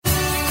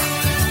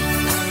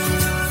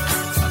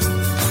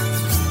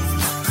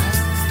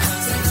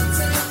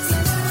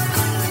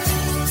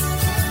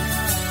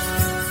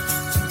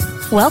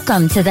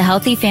Welcome to the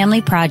Healthy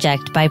Family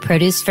Project by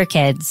Produce for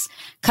Kids,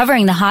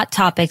 covering the hot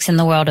topics in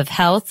the world of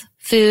health,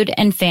 food,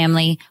 and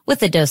family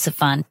with a dose of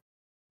fun.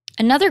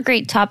 Another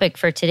great topic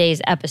for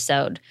today's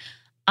episode.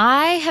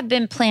 I have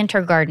been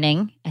planter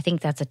gardening, I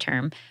think that's a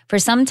term, for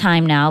some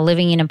time now,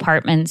 living in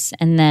apartments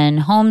and then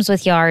homes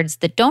with yards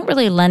that don't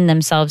really lend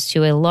themselves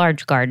to a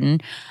large garden.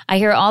 I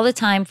hear all the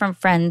time from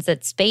friends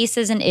that space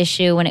is an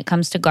issue when it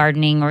comes to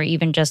gardening or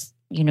even just,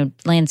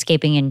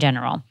 landscaping in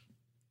general.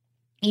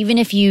 Even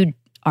if you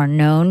are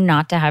known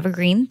not to have a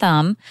green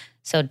thumb,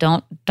 so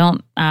don't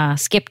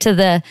skip to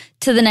the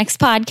next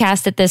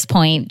podcast at this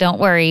point. Don't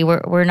worry,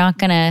 we're not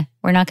gonna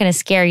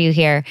scare you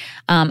here.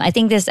 I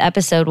think this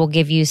episode will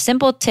give you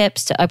simple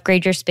tips to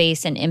upgrade your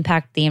space and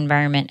impact the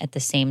environment at the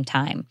same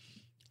time.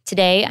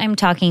 Today, I'm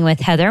talking with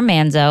Heather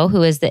Manzo,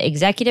 who is the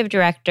executive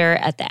director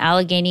at the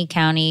Allegheny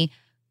County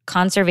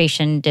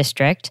Conservation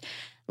District.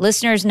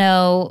 Listeners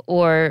know,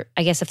 or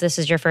I guess if this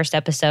is your first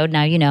episode,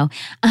 now you know,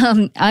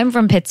 I'm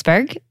from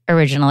Pittsburgh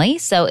originally,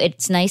 so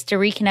it's nice to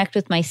reconnect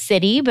with my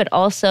city, but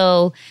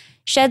also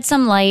shed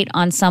some light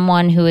on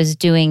someone who is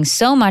doing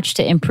so much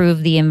to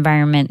improve the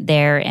environment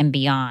there and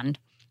beyond.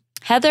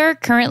 Heather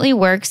currently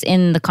works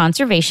in the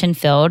conservation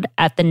field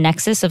at the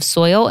nexus of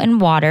soil and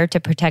water to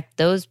protect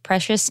those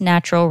precious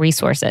natural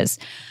resources.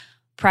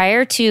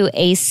 Prior to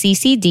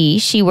ACCD,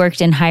 she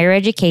worked in higher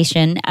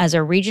education as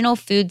a regional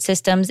food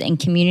systems and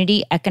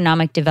community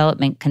economic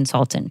development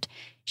consultant.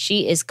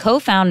 She is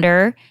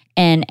co-founder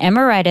and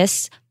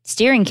emeritus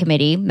steering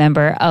committee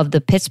member of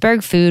the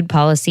Pittsburgh Food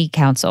Policy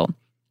Council.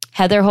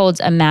 Heather holds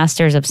a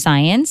Master's of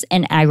Science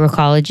in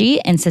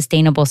Agroecology and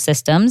Sustainable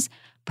Systems,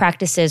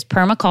 practices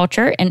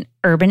permaculture and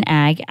urban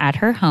ag at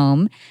her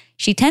home.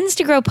 She tends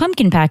to grow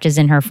pumpkin patches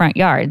in her front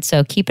yard,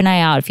 so keep an eye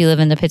out if you live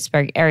in the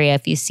Pittsburgh area.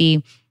 If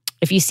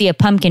you see a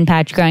pumpkin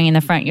patch growing in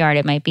the front yard,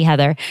 it might be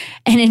Heather.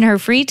 And in her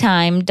free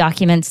time,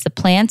 documents the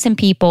plants and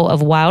people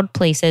of wild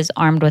places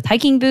armed with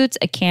hiking boots,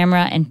 a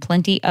camera, and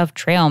plenty of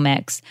trail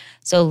mix.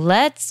 So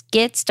let's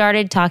get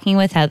started talking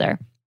with Heather.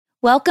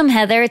 Welcome,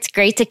 Heather. It's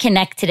great to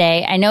connect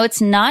today. I know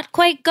it's not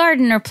quite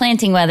garden or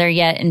planting weather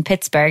yet in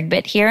Pittsburgh,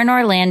 but here in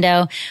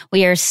Orlando,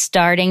 we are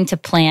starting to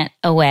plant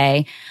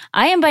away.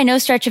 I am by no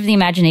stretch of the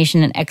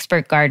imagination an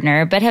expert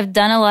gardener, but have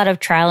done a lot of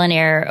trial and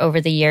error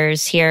over the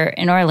years here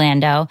in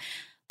Orlando.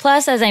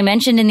 Plus, as I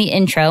mentioned in the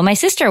intro, my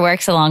sister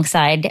works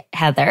alongside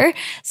Heather,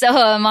 so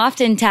I'm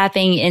often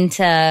tapping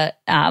into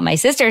my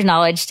sister's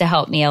knowledge to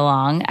help me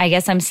along. I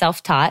guess I'm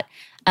self-taught,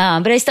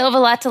 but I still have a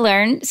lot to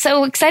learn.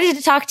 So excited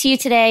to talk to you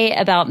today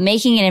about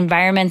making an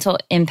environmental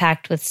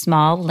impact with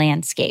small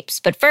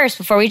landscapes. But first,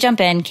 before we jump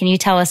in, can you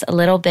tell us a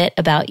little bit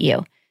about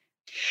you?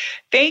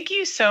 Thank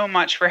you so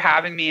much for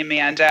having me,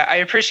 Amanda. I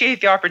appreciate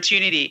the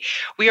opportunity.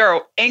 We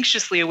are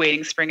anxiously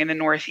awaiting spring in the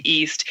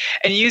Northeast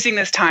and using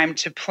this time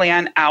to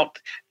plan out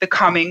the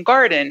coming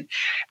garden.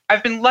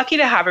 I've been lucky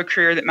to have a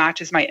career that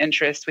matches my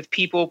interests with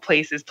people,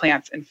 places,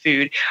 plants, and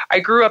food. I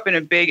grew up in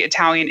a big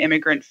Italian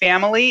immigrant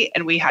family,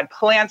 and we had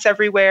plants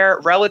everywhere,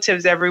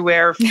 relatives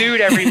everywhere, food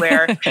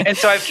everywhere. And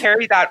so I've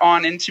carried that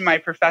on into my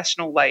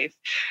professional life.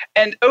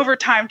 And over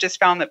time, just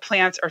found that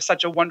plants are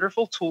such a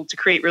wonderful tool to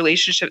create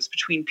relationships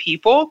between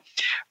people,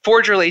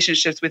 forge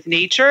relationships with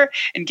nature,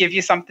 and give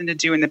you something to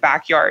do in the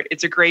backyard.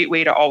 It's a great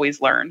way to always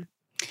learn.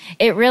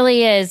 It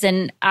really is.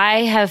 And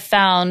I have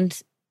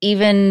found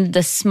even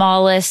the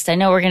smallest, I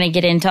know we're going to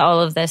get into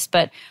all of this,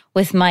 but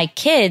with my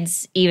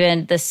kids,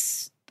 even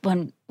this,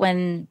 when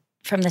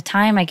from the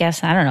time, I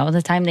guess, I don't know,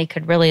 the time they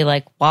could really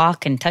like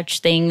walk and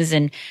touch things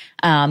and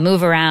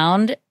move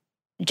around,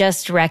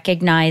 just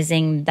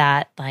recognizing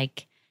that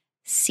like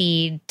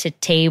seed to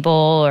table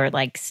or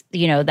like,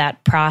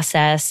 that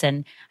process.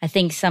 And I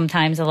think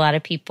sometimes a lot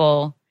of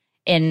people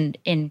in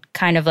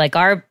kind of like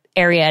our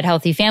area at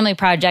Healthy Family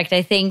Project,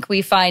 I think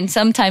we find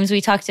sometimes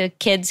we talk to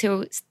kids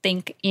who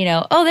think,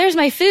 oh, there's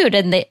my food.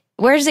 And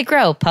where does it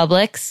grow?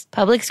 Publix?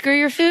 Publix grew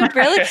your food?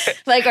 Really?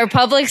 Or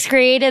Publix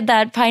created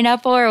that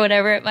pineapple or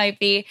whatever it might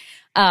be.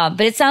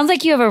 But it sounds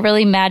like you have a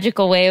really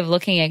magical way of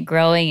looking at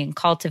growing and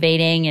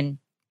cultivating.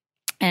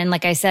 And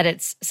like I said,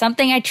 it's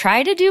something I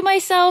try to do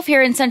myself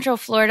here in Central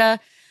Florida.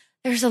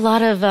 There's a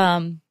lot of,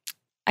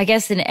 I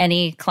guess in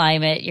any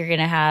climate, you're going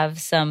to have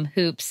some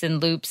hoops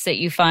and loops that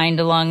you find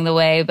along the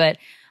way. But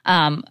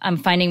I'm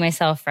finding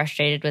myself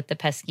frustrated with the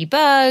pesky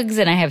bugs,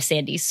 and I have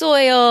sandy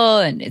soil,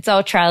 and it's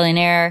all trial and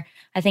error.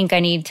 I think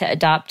I need to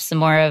adopt some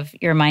more of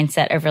your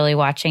mindset of really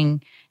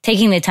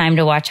taking the time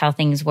to watch how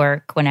things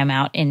work when I'm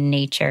out in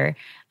nature,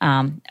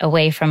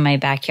 away from my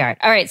backyard.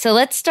 All right, so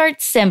let's start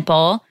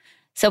simple.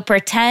 So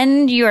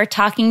pretend you are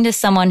talking to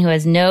someone who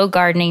has no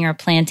gardening or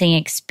planting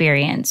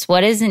experience.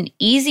 What is an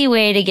easy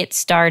way to get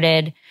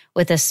started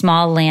with a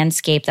small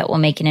landscape that will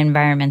make an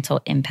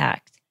environmental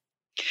impact?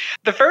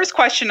 The first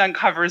question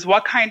uncovers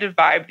what kind of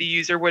vibe the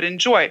user would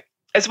enjoy,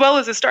 as well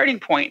as a starting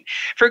point.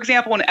 For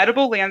example, an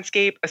edible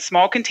landscape, a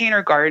small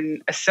container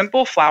garden, a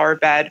simple flower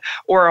bed,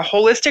 or a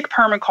holistic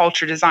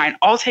permaculture design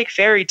all take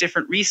very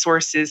different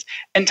resources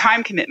and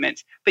time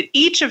commitments, but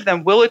each of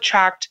them will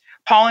attract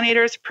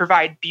pollinators,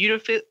 provide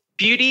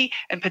beauty,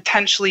 and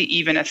potentially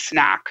even a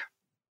snack.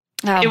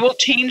 It will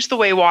change the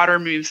way water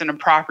moves in a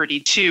property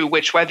too,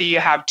 which whether you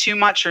have too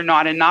much or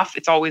not enough,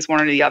 it's always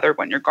one or the other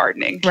when you're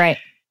gardening. Right.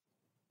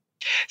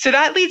 So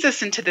that leads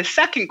us into the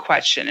second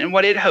question and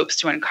what it hopes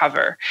to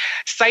uncover,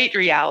 site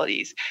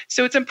realities.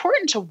 So it's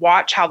important to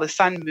watch how the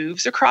sun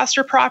moves across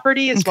your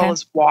property as well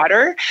as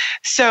water.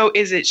 So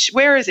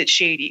where is it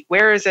shady?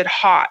 Where is it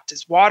hot?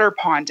 Does water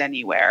pond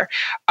anywhere?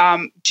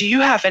 Do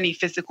you have any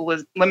physical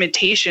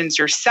limitations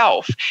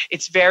yourself?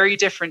 It's very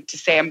different to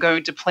say I'm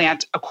going to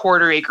plant a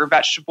 1/4 acre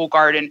vegetable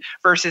garden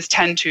versus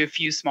tend to a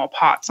few small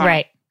pots on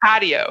a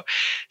patio.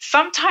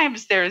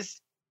 Sometimes there's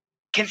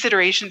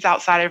considerations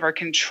outside of our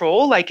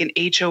control, like an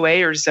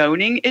HOA or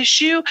zoning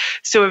issue.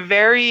 So a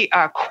very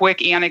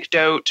quick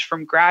anecdote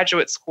from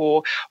graduate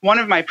school. One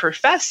of my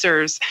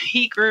professors,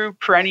 he grew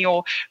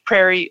perennial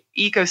prairie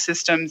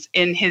ecosystems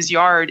in his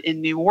yard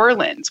in New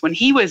Orleans when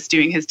he was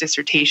doing his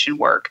dissertation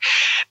work.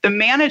 The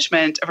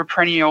management of a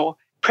perennial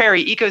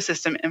prairie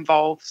ecosystem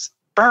involves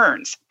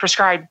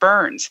prescribed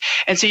burns.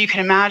 And so you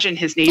can imagine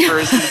his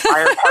neighbors in the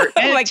fire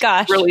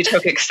department really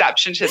took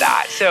exception to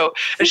that. So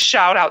a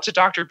shout out to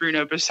Dr.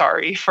 Bruno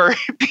Bassari for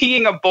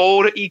being a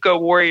bold eco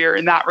warrior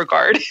in that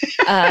regard.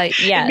 Yes.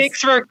 It makes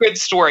for a good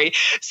story.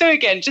 So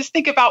again, just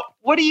think about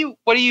what do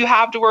you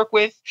have to work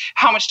with?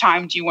 How much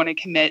time do you want to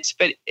commit?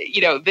 But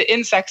the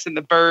insects and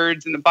the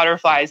birds and the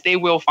butterflies, they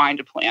will find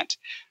a plant.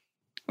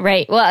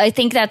 Right. Well, I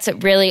think that's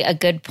really a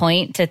good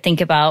point to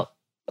think about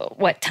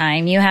what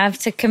time you have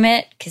to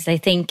commit, because I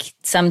think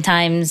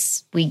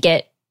sometimes we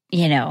get,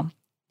 in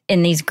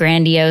these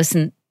grandiose,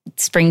 and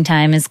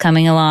springtime is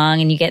coming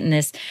along and you get in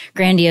this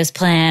grandiose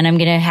plan, I'm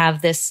going to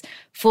have this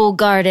full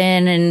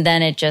garden, and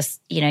then it just,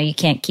 you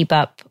can't keep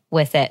up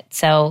with it.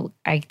 So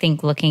I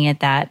think looking at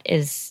that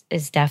is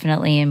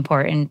definitely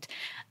important.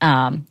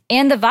 And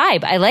the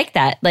vibe, I like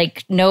that,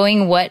 like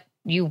knowing what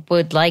you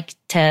would like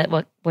to,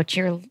 what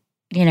you're,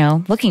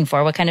 looking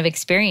for, what kind of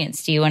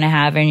experience do you want to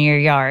have in your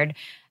yard?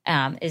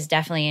 Is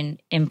definitely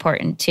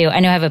important too. I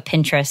know I have a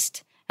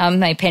Pinterest.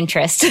 My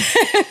Pinterest.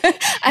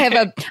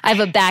 I have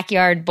a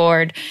backyard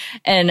board,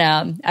 and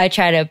I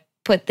try to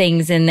put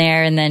things in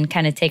there, and then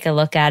kind of take a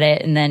look at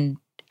it, and then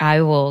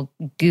I will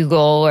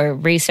Google or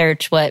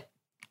research what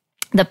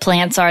the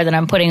plants are that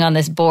I'm putting on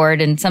this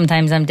board. And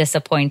sometimes I'm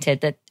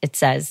disappointed that it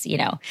says,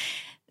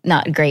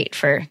 not great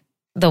for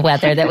the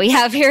weather that we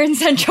have here in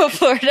Central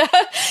Florida.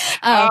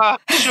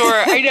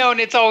 Sure. I know. And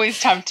it's always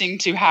tempting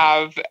to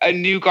have a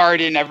new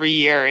garden every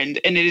year. And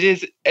it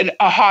is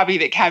a hobby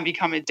that can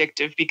become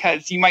addictive,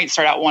 because you might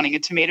start out wanting a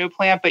tomato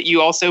plant, but you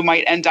also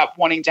might end up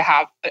wanting to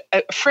have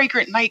a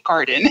fragrant night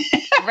garden.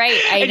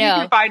 Right. I know.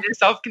 You can find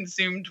yourself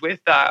consumed with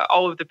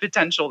all of the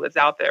potential that's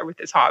out there with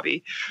this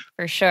hobby.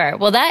 For sure.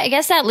 Well, I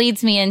guess that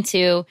leads me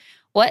into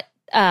what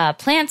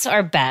plants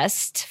are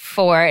best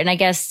for, and I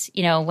guess,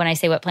 when I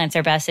say what plants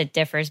are best, it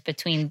differs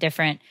between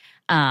different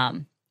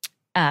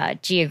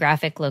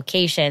geographic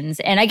locations.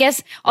 And I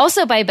guess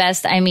also by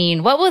best, I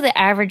mean, what will the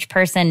average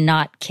person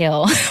not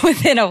kill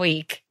within a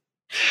week?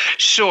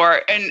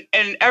 Sure. And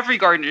every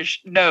gardener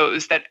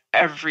knows that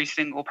every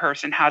single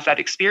person has that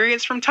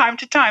experience from time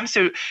to time.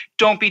 So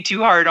don't be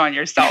too hard on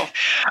yourself.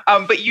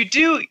 But you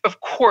do,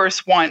 of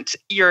course, want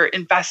your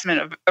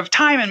investment of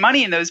time and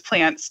money in those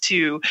plants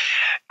to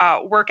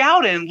work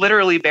out and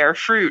literally bear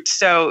fruit.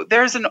 So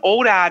there's an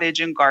old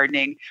adage in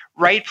gardening,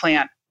 right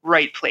plant,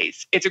 right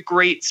place. It's a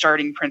great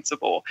starting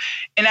principle.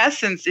 In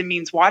essence, it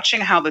means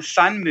watching how the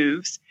sun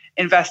moves,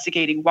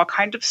 investigating what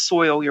kind of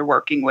soil you're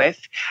working with,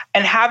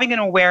 and having an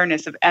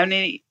awareness of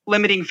any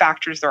limiting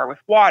factors there are with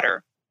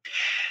water.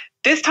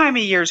 This time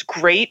of year is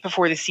great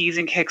before the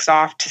season kicks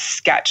off to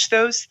sketch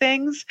those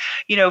things.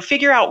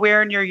 Figure out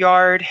where in your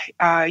yard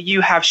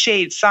you have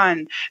shade,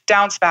 sun,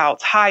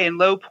 downspouts, high and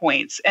low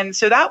points. And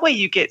so that way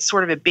you get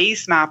sort of a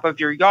base map of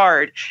your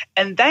yard.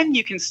 And then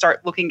you can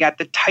start looking at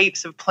the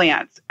types of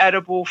plants,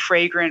 edible,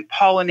 fragrant,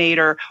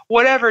 pollinator,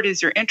 whatever it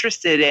is you're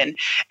interested in,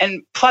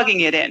 and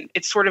plugging it in.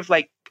 It's sort of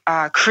like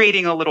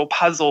creating a little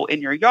puzzle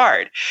in your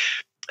yard.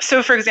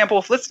 So, for example,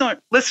 if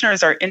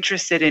listeners are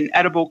interested in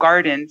edible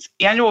gardens,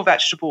 annual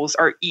vegetables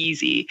are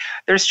easy.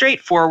 They're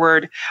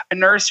straightforward. A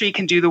nursery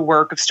can do the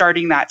work of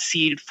starting that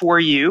seed for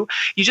you.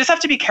 You just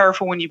have to be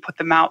careful when you put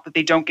them out that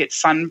they don't get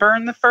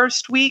sunburn the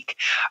first week.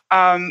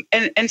 And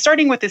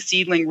starting with the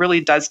seedling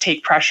really does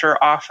take pressure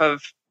off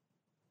of,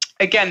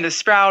 again, the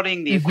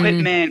sprouting, the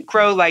equipment,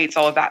 grow lights,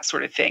 all of that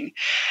sort of thing.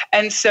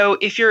 And so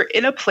if you're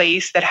in a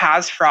place that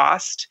has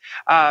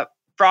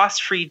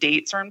frost-free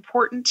dates are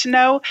important to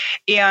know,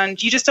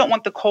 and you just don't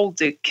want the cold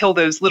to kill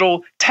those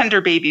little tender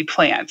baby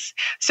plants.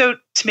 So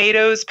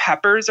tomatoes,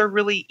 peppers are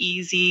really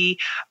easy.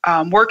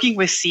 Working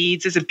with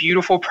seeds is a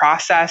beautiful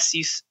process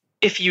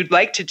if you'd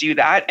like to do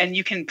that, and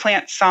you can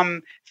plant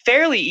some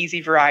fairly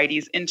easy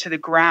varieties into the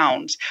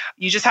ground.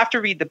 You just have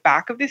to read the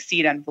back of the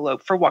seed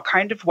envelope for what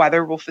kind of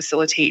weather will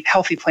facilitate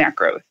healthy plant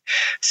growth.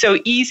 So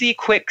easy,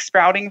 quick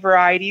sprouting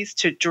varieties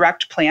to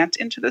direct plant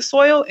into the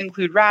soil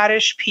include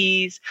radish,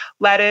 peas,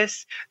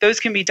 lettuce.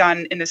 Those can be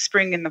done in the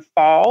spring and the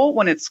fall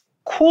when it's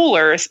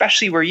cooler,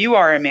 especially where you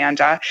are,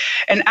 Amanda.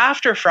 And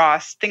after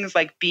frost, things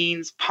like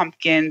beans,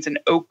 pumpkins, and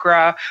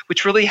okra,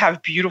 which really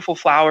have beautiful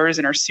flowers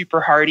and are super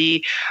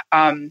hardy,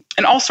 and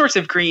all sorts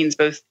of greens,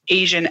 both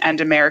Asian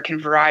and American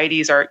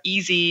varieties, are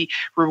easy,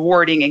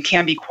 rewarding, and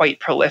can be quite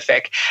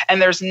prolific.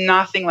 And there's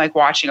nothing like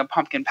watching a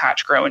pumpkin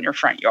patch grow in your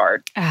front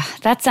yard.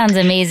 That sounds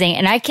amazing.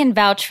 And I can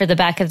vouch for the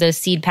back of those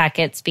seed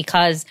packets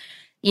because,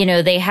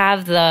 they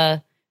have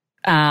their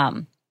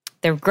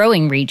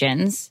growing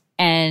regions,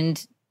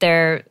 and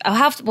we'll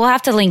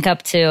have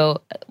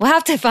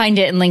to find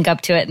it and link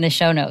up to it in the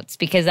show notes,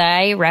 because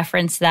I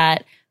reference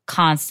that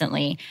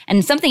constantly.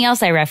 And something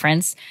else I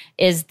reference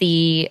is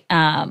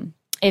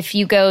if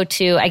you go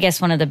to, I guess,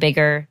 one of the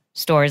bigger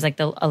stores like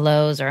a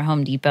Lowe's or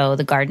Home Depot,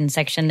 the garden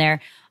section there,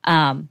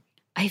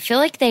 I feel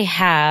like they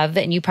have,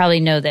 and you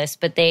probably know this,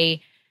 but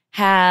they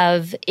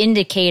have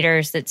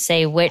indicators that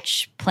say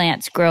which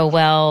plants grow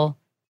well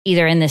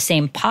either in the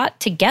same pot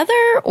together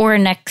or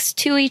next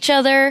to each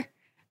other.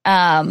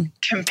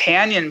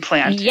 Companion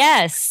plant.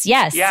 Yes.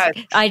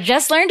 I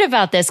just learned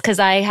about this because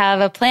I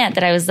have a plant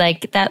that I was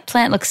like, that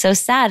plant looks so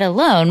sad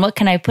alone. What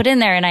can I put in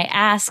there? And I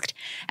asked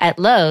at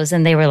Lowe's,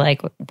 and they were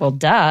like, well,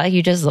 duh,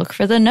 you just look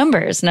for the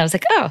numbers. And I was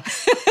like, oh.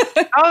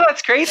 Oh,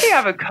 that's great. They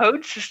have a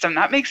code system.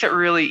 That makes it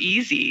really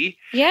easy.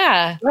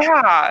 Yeah.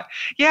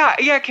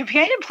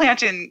 Companion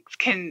planting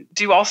can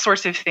do all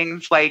sorts of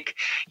things like,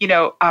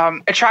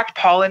 attract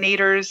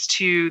pollinators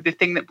to the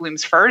thing that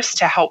blooms first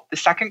to help the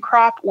second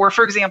crop. Or,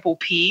 for example,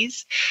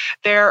 peas,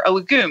 they're a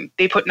legume.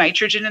 They put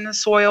nitrogen in the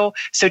soil.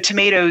 So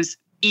tomatoes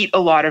eat a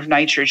lot of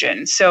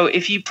nitrogen. So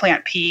if you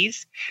plant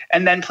peas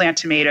and then plant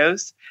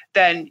tomatoes,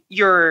 then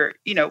you're,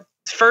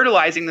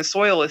 fertilizing the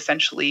soil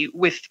essentially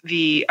with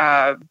the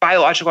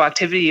biological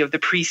activity of the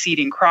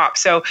preceding crop.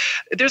 So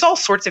there's all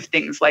sorts of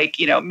things like,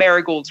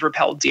 marigolds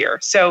repel deer.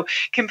 So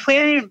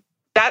companion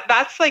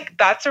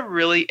that's a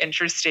really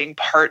interesting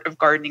part of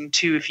gardening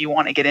too, if you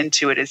want to get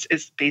into it,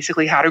 is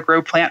basically how to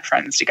grow plant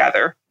friends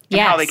together. And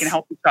how they can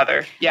help each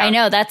other. Yeah. I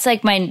know that's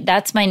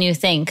my new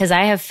thing. Cause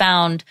I've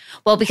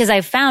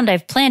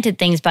planted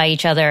things by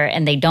each other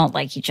and they don't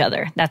like each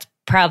other. That's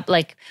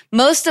like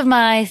most of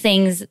my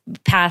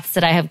paths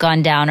that I have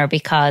gone down are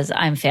because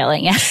I'm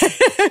failing.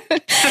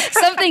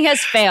 Something has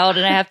failed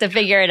and I have to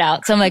figure it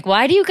out. So I'm like,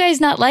 why do you guys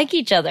not like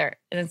each other?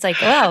 And it's like,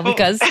 well,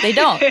 because they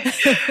don't.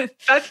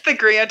 That's the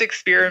grand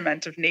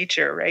experiment of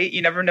nature, right?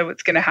 You never know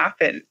what's going to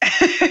happen.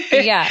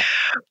 Yeah.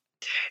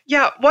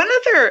 Yeah. One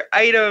other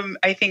item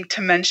I think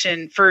to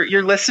mention for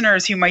your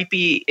listeners who might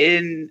be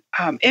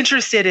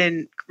interested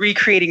in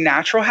recreating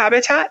natural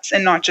habitats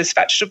and not just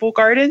vegetable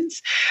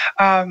gardens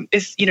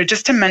is,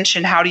 just to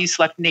mention, how do you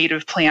select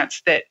native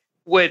plants that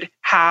would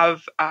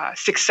have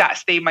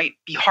success? They might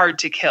be hard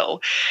to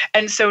kill.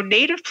 And so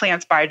native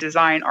plants by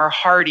design are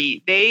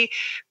hardy. They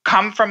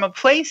come from a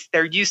place,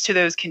 they're used to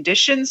those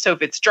conditions. So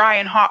if it's dry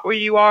and hot where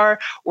you are,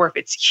 or if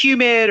it's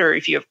humid, or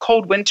if you have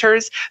cold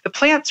winters, the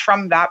plants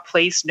from that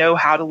place know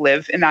how to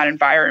live in that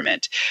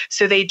environment.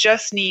 So they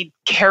just need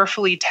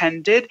carefully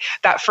tended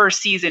that first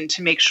season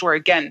to make sure,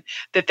 again,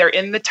 that they're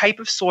in the type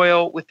of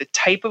soil with the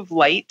type of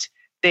light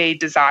they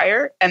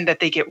desire, and that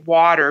they get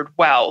watered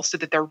well so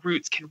that their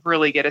roots can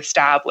really get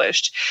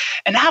established.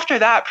 And after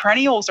that,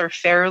 perennials are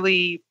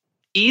fairly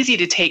easy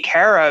to take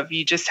care of.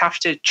 You just have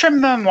to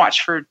trim them,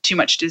 watch for too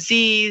much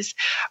disease,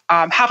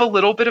 have a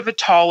little bit of a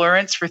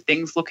tolerance for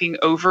things looking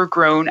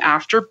overgrown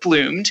after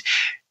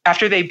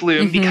they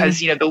bloom, because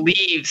the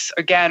leaves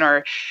again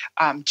are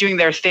doing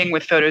their thing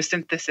with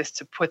photosynthesis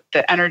to put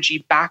the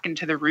energy back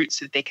into the roots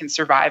so that they can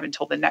survive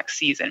until the next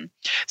season.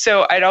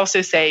 So I'd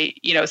also say,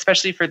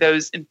 especially for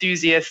those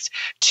enthusiasts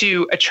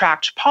to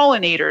attract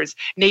pollinators,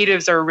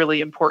 natives are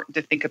really important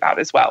to think about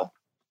as well.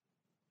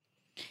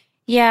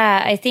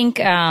 Yeah, I think,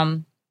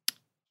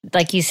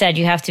 like you said,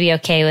 you have to be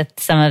okay with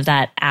some of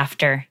that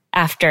after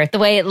the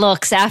way it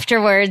looks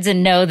afterwards,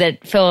 and know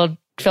that feel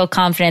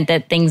confident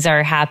that things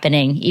are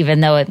happening, even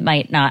though it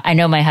might not. I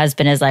know my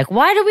husband is like,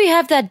 why do we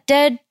have that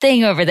dead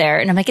thing over there?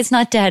 And I'm like, it's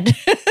not dead.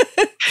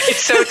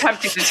 It's so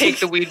tempting to take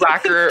the weed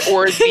whacker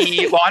or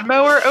the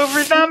lawnmower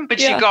over them, but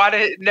you got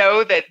to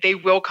know that they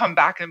will come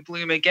back and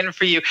bloom again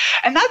for you.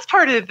 And that's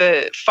part of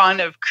the fun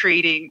of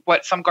creating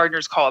what some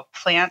gardeners call a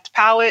plant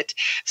palette.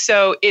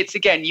 So it's,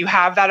 again, you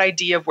have that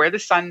idea of where the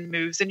sun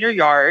moves in your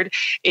yard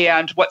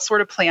and what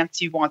sort of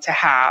plants you want to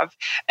have.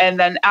 And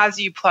then as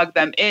you plug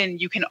them in,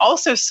 you can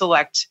also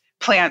select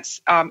plants,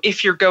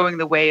 if you're going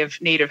the way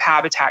of native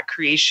habitat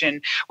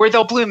creation, where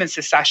they'll bloom in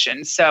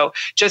succession. So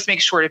just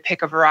make sure to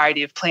pick a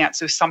variety of plants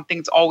so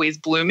something's always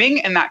blooming,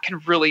 and that can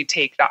really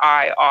take the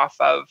eye off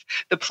of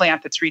the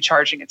plant that's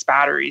recharging its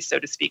batteries, so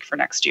to speak, for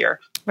next year.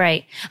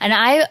 Right. And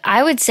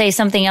I would say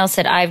something else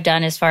that I've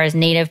done as far as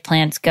native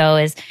plants go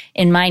is,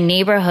 in my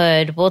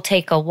neighborhood, we'll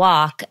take a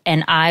walk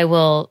and I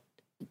will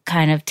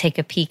kind of take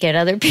a peek at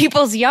other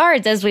people's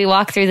yards as we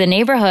walk through the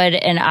neighborhood,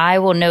 and I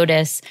will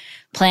notice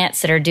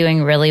plants that are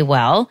doing really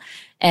well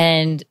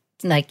and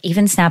like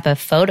even snap a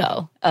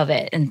photo of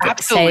it and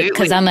Absolutely. say,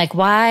 because I'm like,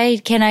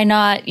 why can I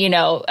not,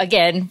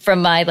 again,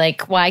 from my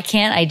like, why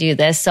can't I do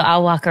this? So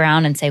I'll walk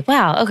around and say,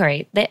 wow,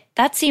 okay,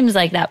 that seems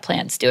like that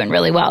plant's doing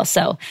really well.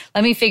 So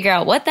let me figure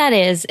out what that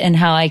is and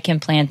how I can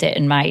plant it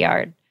in my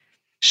yard.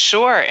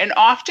 Sure. And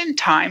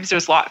oftentimes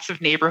there's lots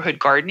of neighborhood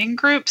gardening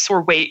groups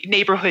or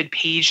neighborhood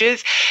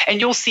pages. And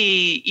you'll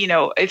see,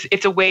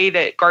 it's a way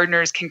that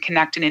gardeners can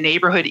connect in a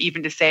neighborhood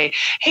even to say,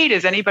 hey,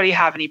 does anybody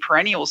have any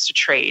perennials to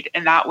trade?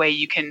 And that way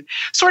you can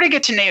sort of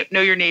get to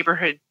know your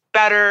neighborhood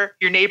better,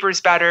 your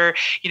neighbors better,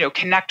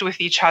 connect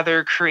with each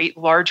other, create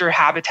larger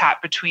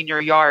habitat between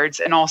your yards.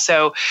 And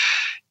also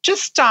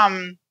just,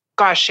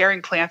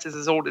 sharing plants is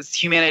as old as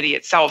humanity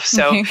itself.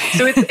 So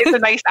it's a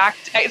nice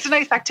it's a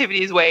nice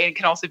activities way, and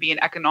can also be an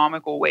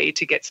economical way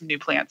to get some new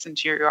plants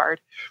into your yard.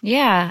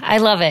 Yeah, I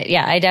love it.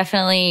 Yeah, I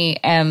definitely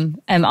am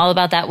all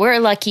about that. We're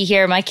lucky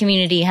here. My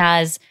community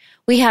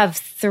we have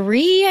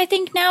 3, I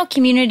think now,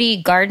 community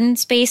garden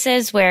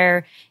spaces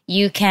where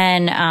you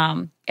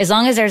can, as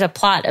long as there's a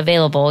plot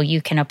available,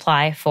 you can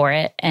apply for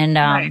it. And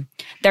Right.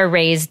 They're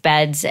raised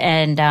beds,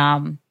 and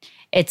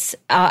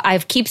I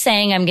keep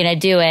saying I'm going to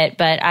do it,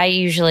 but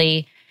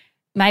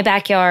my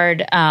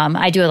backyard,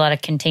 I do a lot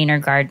of container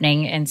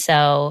gardening. And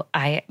so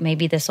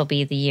maybe this will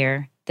be the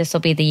year. This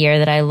will be the year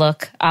that I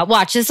look,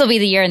 this will be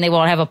the year and they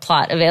won't have a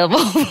plot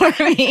available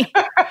for me.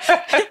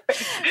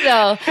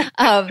 So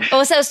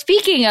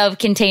speaking of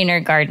container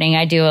gardening,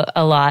 I do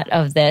a lot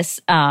of this.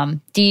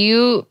 Do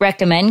you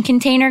recommend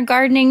container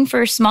gardening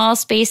for small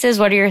spaces?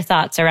 What are your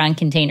thoughts around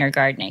container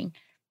gardening?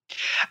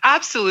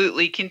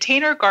 Absolutely.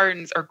 Container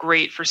gardens are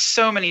great for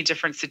so many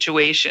different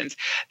situations.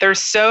 They're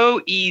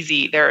so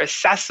easy. They're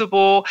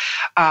accessible.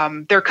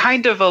 They're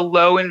kind of a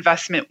low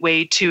investment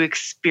way to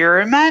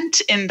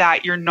experiment in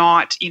that you're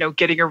not,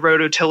 getting a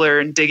rototiller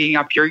and digging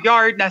up your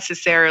yard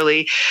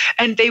necessarily.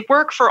 And they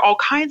work for all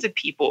kinds of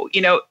people.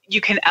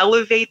 You can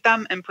elevate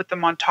them and put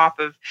them on top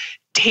of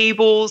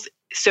tables,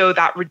 so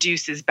that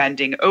reduces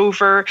bending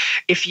over.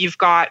 If you've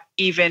got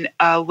even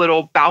a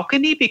little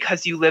balcony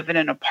because you live in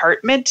an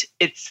apartment,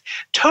 it's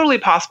totally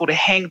possible to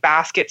hang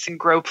baskets and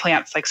grow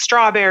plants like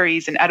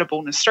strawberries and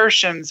edible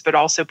nasturtiums, but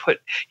also put,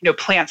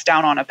 plants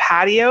down on a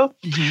patio.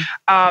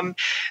 Mm-hmm.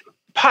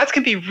 Pots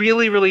can be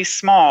really, really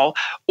small,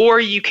 or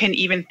you can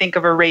even think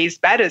of a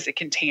raised bed as a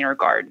container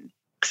garden.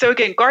 So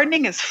again,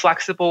 gardening is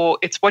flexible.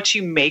 It's what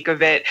you make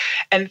of it.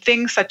 And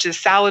things such as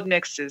salad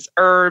mixes,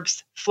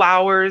 herbs,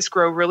 flowers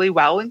grow really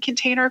well in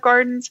container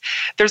gardens.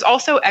 There's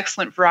also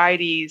excellent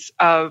varieties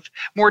of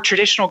more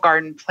traditional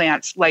garden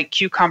plants like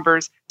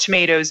cucumbers,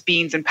 tomatoes,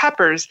 beans, and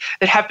peppers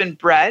that have been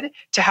bred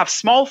to have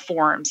small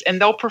forms,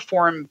 and they'll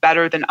perform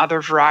better than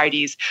other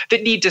varieties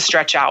that need to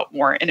stretch out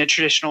more in a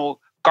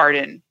traditional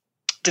garden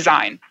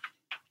design.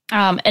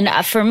 And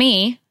for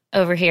me,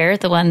 over here,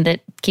 the one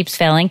that keeps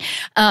failing,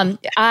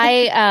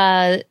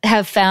 I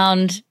have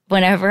found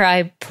whenever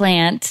I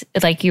plant,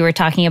 like you were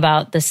talking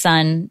about the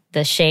sun,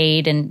 the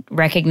shade, and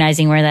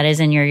recognizing where that is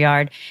in your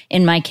yard,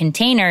 in my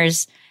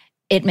containers,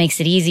 it makes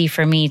it easy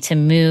for me to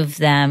move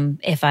them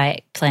if I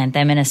plant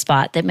them in a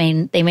spot that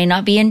they may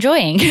not be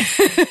enjoying.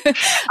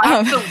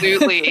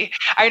 Absolutely.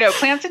 I know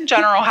plants in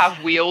general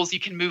have wheels.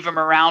 You can move them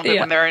around, but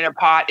when they're in a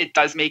pot, it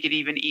does make it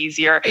even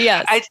easier.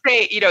 Yes. I'd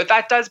say,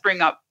 that does bring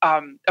up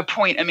a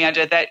point,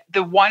 Amanda, that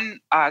the one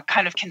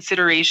kind of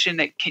consideration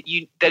that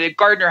a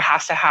gardener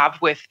has to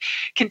have with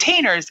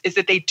containers is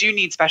that they do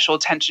need special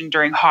attention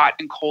during hot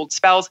and cold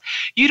spells.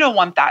 You don't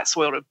want that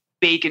soil to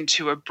bake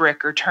into a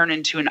brick or turn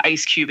into an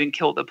ice cube and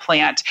kill the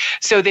plant.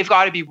 So they've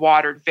got to be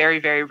watered very,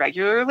 very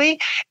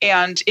regularly.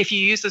 And if you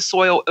use the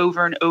soil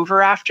over and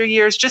over after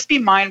years, just be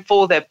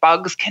mindful that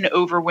bugs can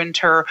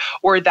overwinter,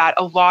 or that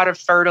a lot of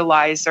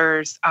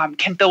fertilizers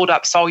can build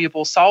up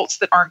soluble salts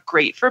that aren't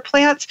great for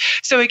plants.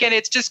 So again,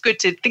 it's just good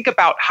to think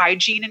about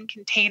hygiene in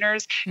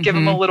containers, give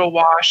them a little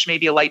wash,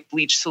 maybe a light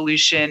bleach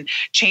solution,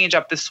 change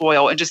up the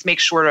soil, and just make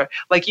sure to,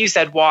 like you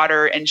said,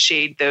 water and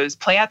shade those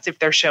plants if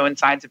they're showing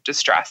signs of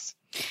distress.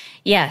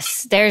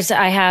 Yes, there's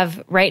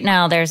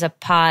a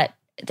pot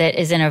that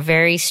is in a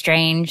very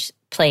strange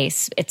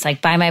place. It's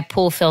like by my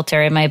pool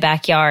filter in my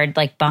backyard,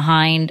 like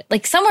behind,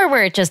 like somewhere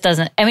where it just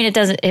doesn't,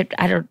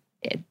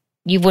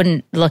 you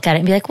wouldn't look at it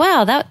and be like,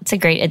 wow, that's a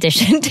great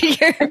addition to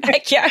your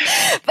backyard.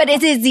 But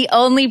it is the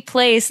only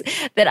place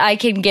that I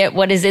can get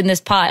what is in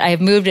this pot. I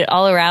have moved it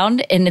all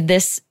around in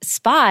this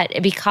spot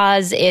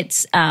because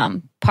it's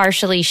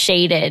partially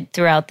shaded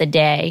throughout the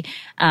day.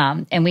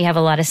 And we have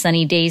a lot of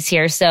sunny days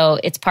here. So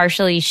it's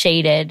partially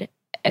shaded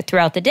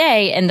throughout the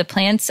day, and the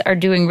plants are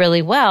doing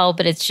really well,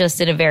 but it's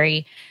just in a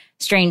very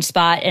strange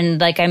spot.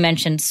 And like I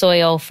mentioned,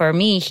 soil for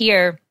me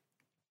here,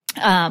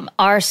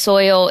 our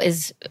soil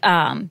is,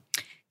 I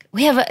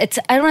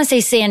don't want to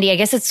say sandy, I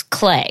guess it's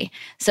clay.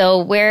 So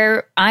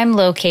where I'm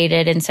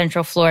located in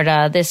Central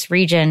Florida, this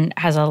region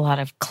has a lot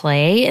of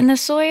clay in the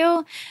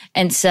soil.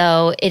 And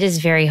so it is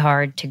very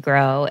hard to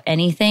grow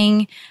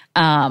anything.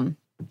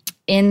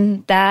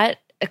 In that,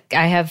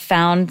 I have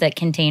found that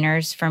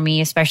containers for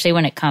me, especially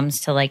when it comes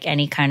to like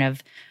any kind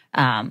of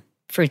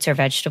fruits or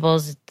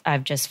vegetables,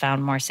 I've just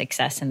found more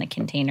success in the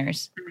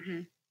containers.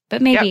 Mm-hmm.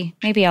 But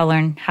maybe I'll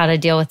learn how to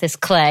deal with this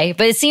clay.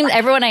 But it seems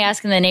everyone I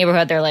ask in the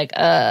neighborhood, they're like,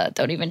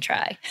 don't even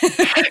try.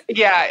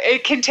 Yeah,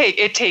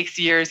 it takes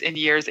years and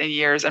years and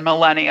years and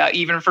millennia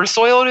even for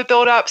soil to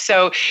build up.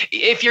 So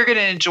if you're going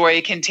to enjoy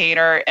a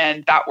container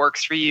and that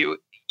works for you,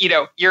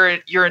 you're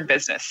in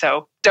business.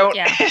 So don't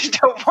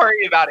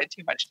worry about it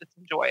too much. Just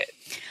enjoy it.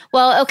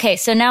 Well, okay.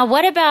 So now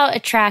what about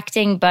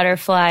attracting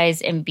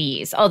butterflies and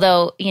bees?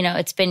 Although,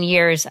 it's been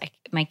years,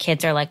 my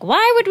kids are like,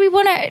 why would we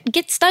want to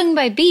get stung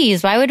by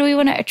bees? Why would we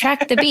want to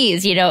attract the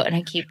bees? And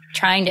I keep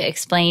trying to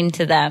explain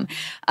to them.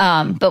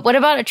 But what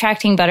about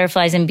attracting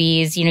butterflies and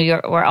bees?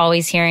 We're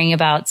always hearing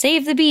about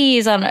save the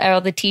bees on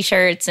all the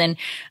t-shirts and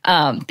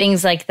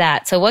things like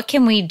that. So what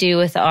can we do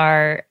with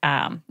our,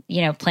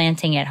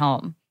 planting at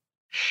home?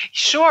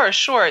 Sure.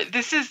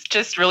 This is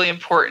just really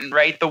important,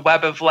 right? The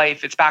web of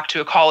life. It's back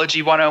to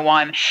Ecology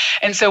 101.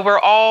 And so we're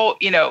all,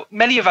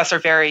 many of us are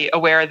very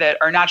aware that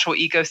our natural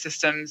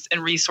ecosystems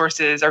and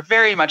resources are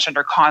very much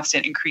under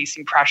constant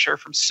increasing pressure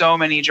from so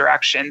many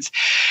directions.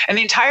 And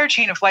the entire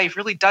chain of life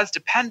really does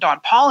depend on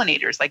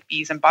pollinators like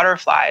bees and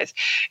butterflies.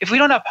 If we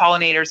don't have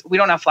pollinators, we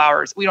don't have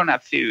flowers, we don't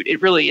have food.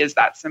 It really is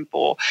that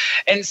simple.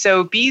 And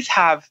so bees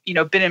have,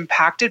 been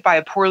impacted by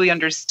a poorly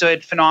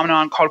understood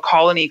phenomenon called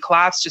colony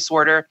collapse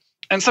disorder.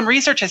 And some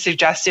research has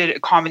suggested a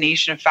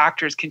combination of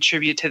factors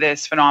contribute to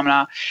this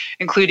phenomena,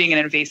 including an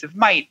invasive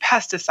mite,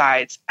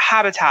 pesticides,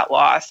 habitat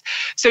loss.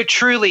 So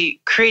truly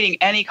creating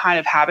any kind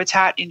of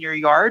habitat in your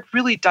yard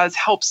really does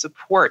help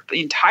support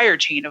the entire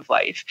chain of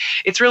life.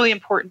 It's really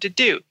important to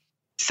do.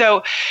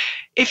 So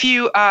if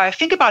you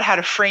think about how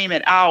to frame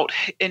it out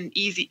in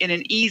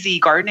an easy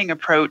gardening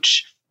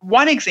approach,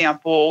 one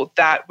example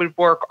that would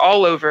work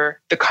all over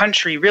the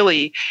country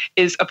really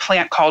is a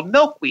plant called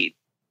milkweed.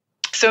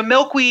 So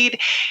milkweed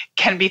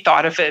can be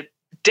thought of as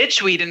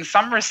ditchweed in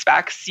some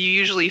respects. You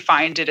usually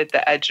find it at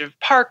the edge of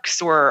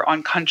parks or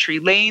on country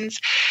lanes,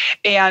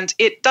 and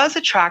it does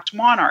attract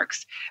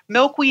monarchs.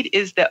 Milkweed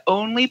is the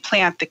only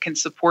plant that can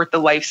support the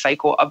life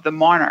cycle of the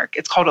monarch.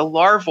 It's called a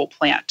larval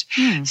plant.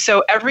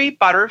 So every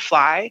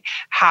butterfly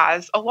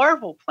has a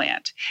larval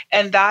plant,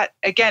 and that,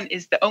 again,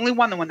 is the only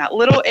one that when that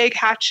little egg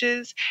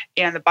hatches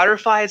and the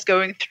butterfly is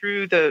going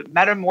through the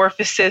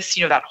metamorphosis,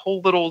 that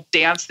whole little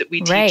dance that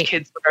we teach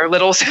kids when they're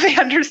little so they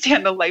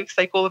understand the life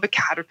cycle of a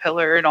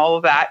caterpillar and all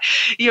of that,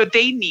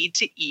 they need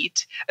to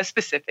eat a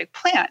specific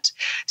plant.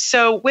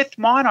 So with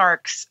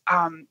monarchs,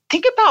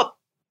 think about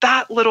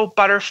that little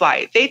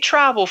butterfly. They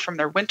travel from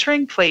their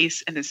wintering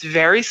place in this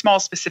very small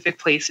specific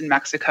place in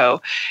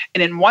Mexico.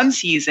 And in one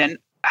season,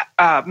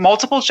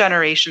 multiple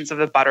generations of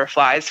the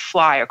butterflies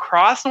fly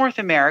across North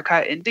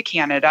America into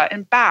Canada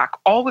and back,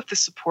 all with the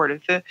support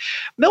of the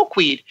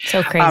milkweed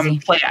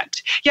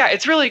plant. Yeah,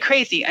 it's really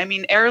crazy. I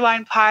mean,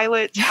 airline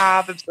pilots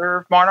have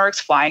observed monarchs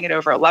flying at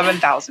over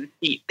 11,000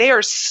 feet. They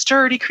are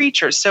sturdy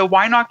creatures, so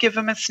why not give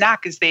them a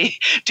snack as they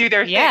do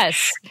their thing?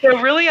 So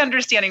really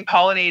understanding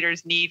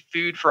pollinators need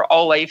food for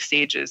all life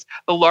stages.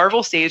 The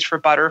larval stage for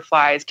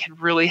butterflies can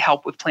really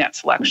help with plant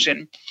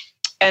selection.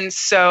 And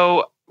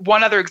so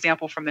one other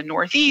example from the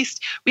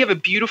Northeast, we have a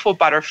beautiful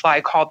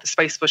butterfly called the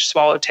spicebush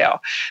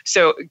swallowtail.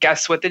 So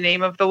guess what the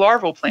name of the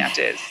larval plant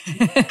is?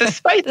 The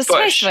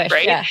spicebush,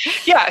 right?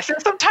 Yeah. So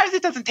sometimes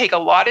it doesn't take a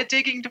lot of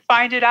digging to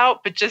find it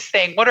out, but just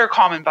saying, what are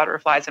common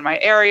butterflies in my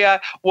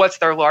area? What's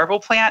their larval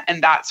plant?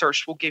 And that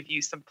search will give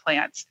you some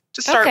plants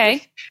to start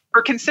with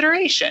for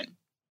consideration.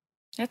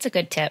 That's a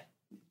good tip.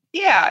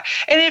 Yeah.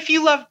 And if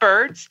you love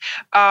birds,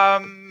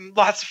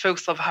 lots of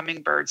folks love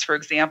hummingbirds, for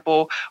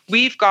example.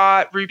 We've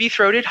got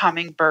ruby-throated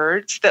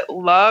hummingbirds that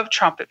love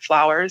trumpet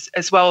flowers,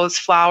 as well as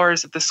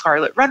flowers of the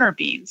scarlet runner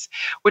beans,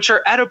 which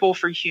are edible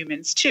for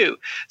humans too.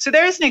 So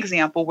there's an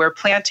example where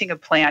planting a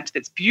plant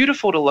that's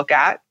beautiful to look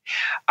at,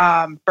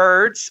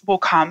 birds will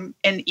come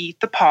and eat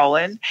the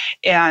pollen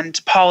and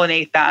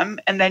pollinate them,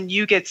 and then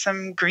you get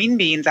some green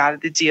beans out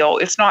of the deal.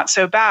 It's not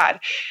so bad.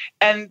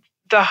 And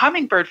the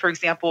hummingbird, for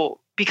example,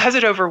 because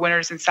it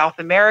overwinters in South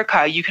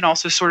America, you can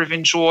also sort of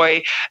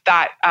enjoy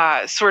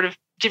that, sort of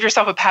give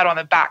yourself a pat on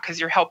the back because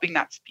you're helping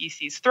that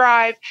species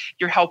thrive.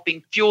 You're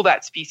helping fuel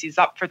that species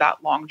up for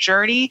that long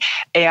journey.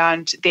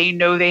 And they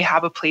know they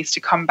have a place to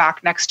come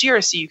back next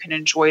year so you can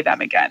enjoy them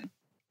again.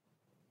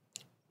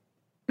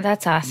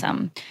 That's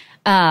awesome.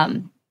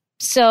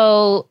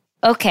 So,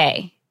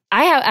 okay.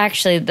 I have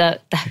actually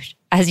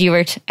as you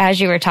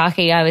were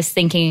talking, I was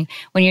thinking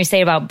when you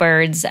say about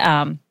birds,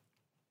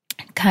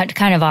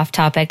 kind of off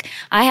topic.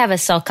 I have a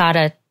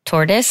sulcata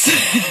tortoise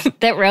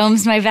that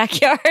roams my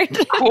backyard.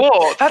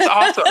 Cool. That's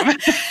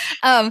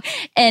awesome.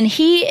 And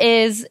he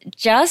is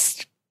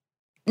just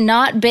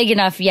not big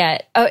enough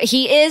yet. Oh,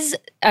 he is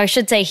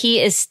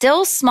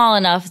still small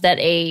enough that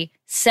a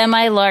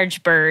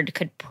semi-large bird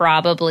could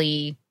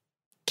probably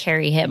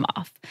carry him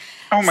off.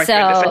 Oh my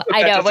goodness.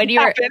 I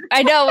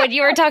know when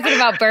you were talking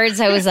about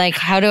birds, I was like,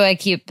 how do I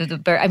keep the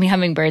bird? I mean,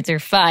 hummingbirds are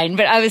fine,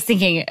 but I was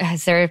thinking,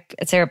 is there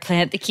a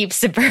plant that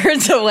keeps the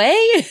birds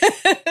away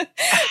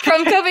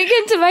from coming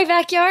into my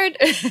backyard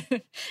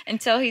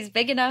until he's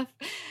big enough?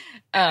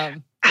 Yeah.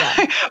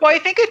 Well, I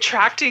think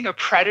attracting a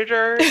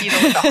predator,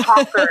 with a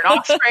hawk or an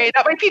osprey,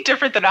 that might be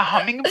different than a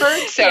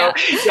hummingbird. So,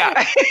 yeah,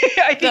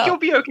 I think you'll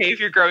be okay if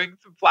you're growing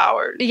some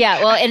flowers. Yeah,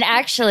 well, and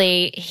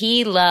actually,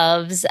 he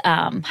loves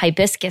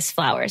hibiscus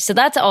flowers. So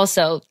that's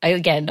also,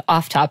 again,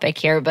 off topic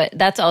here, but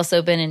that's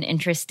also been an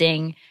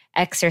interesting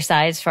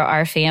exercise for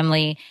our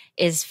family,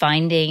 is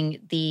finding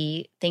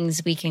the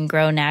things we can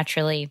grow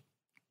naturally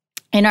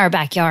in our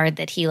backyard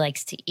that he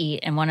likes to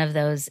eat. And one of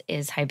those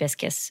is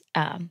hibiscus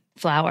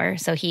flower.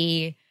 So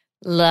he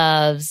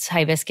loves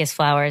hibiscus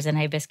flowers and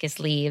hibiscus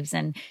leaves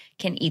and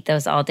can eat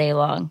those all day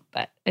long.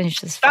 But it's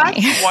just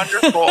funny. That's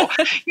wonderful.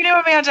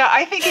 Amanda,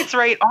 I think it's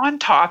right on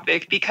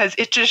topic, because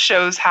it just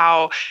shows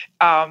how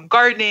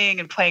gardening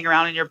and playing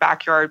around in your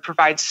backyard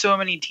provides so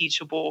many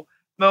teachable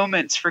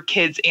moments for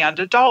kids and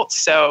adults.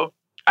 So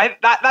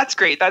that's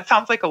great. That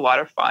sounds like a lot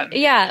of fun.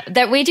 Yeah,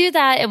 that we do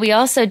that. And we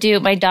also do,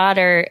 my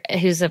daughter,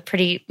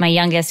 my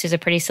youngest, who's a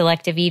pretty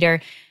selective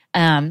eater,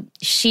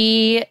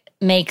 she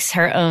makes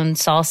her own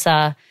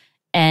salsa,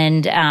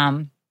 and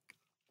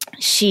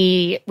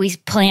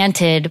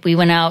we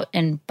went out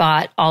and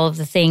bought all of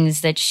the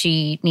things that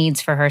she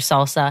needs for her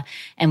salsa,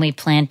 and we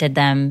planted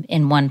them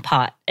in one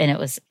pot.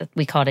 And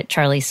we called it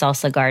Charlie's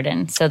Salsa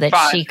Garden, so that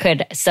she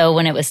could, so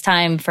when it was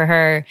time for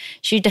her,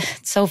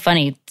 it's so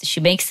funny.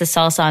 She makes the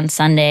salsa on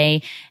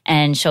Sunday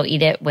and she'll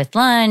eat it with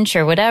lunch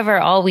or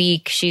whatever all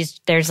week.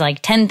 There's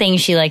like 10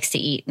 things she likes to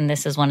eat, and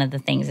this is one of the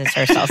things, is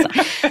her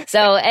salsa.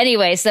 So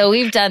anyway, so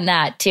we've done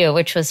that too,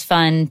 which was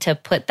fun to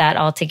put that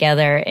all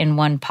together in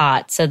one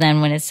pot. So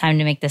then when it's time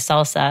to make the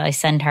salsa, I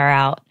send her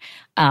out,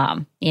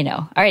 all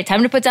right,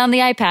 time to put down the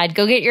iPad.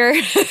 Go get your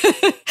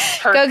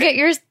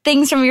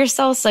things from your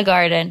salsa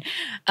garden.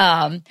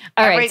 All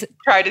right. Might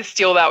try to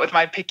steal that with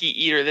my picky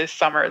eater this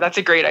summer. That's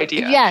a great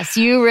idea. Yes,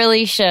 you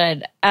really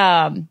should.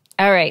 All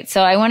right.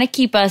 So I want to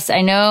keep us,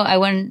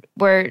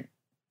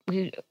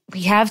 we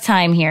have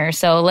time here.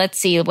 So let's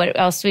see, what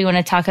else do we want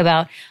to talk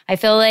about? I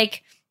feel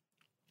like,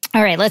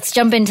 all right, let's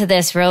jump into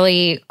this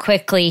really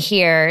quickly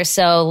here.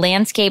 So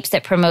landscapes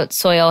that promote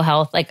soil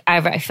health,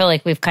 I feel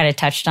like we've kind of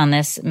touched on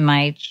this,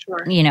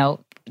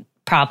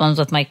 problems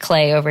with my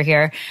clay over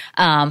here.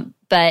 And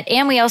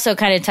we also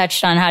kind of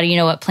touched on how do you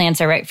know what plants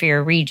are right for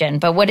your region.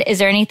 But is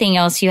there anything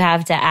else you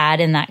have to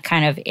add in that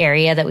kind of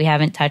area that we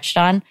haven't touched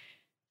on?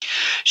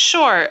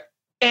 Sure.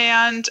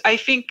 And I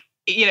think,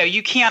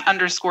 you can't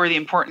underscore the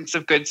importance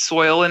of good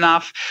soil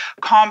enough.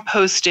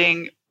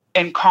 Composting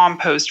and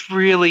compost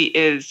really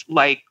is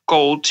like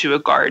gold to a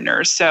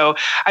gardener. So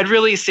I'd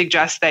really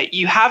suggest that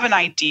you have an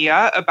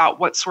idea about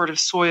what sort of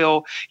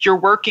soil you're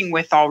working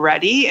with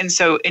already. And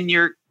so in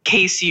your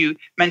case, you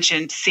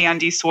mentioned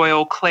sandy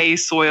soil, clay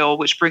soil,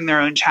 which bring their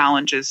own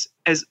challenges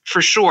as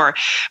for sure.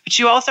 But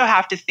you also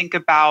have to think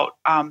about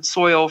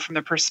soil from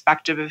the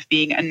perspective of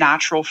being a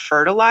natural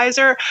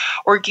fertilizer.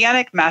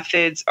 Organic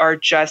methods are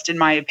just, in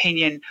my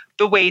opinion,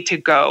 the way to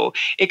go.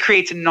 It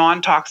creates a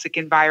non-toxic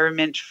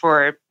environment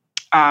for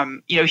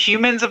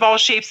humans of all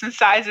shapes and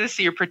sizes.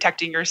 So you're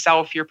protecting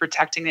yourself, you're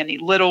protecting any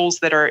littles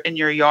that are in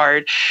your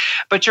yard,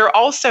 but you're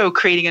also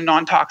creating a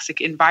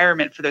non-toxic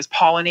environment for those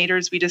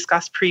pollinators we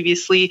discussed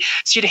previously.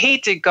 So you'd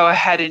hate to go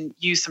ahead and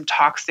use some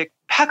toxic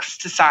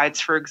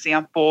pesticides, for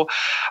example,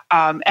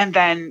 and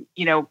then,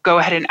 go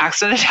ahead and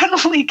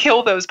accidentally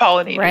kill those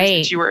pollinators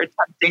that you were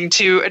attempting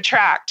to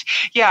attract.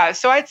 Yeah.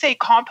 So I'd say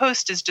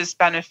compost is just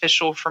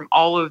beneficial from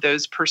all of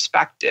those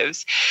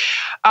perspectives.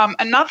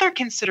 Another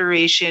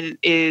consideration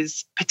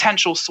is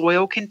potential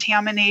soil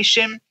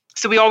contamination.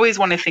 So we always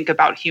want to think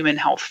about human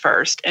health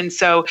first. And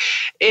so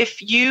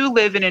if you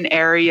live in an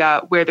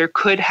area where there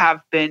could have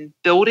been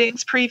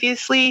buildings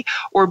previously,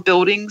 or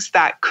buildings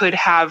that could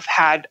have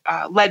had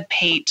lead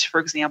paint,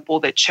 for example,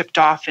 that chipped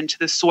off into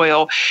the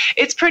soil,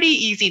 it's pretty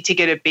easy to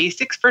get a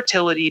basic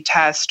fertility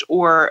test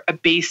or a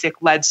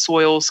basic lead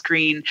soil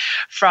screen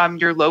from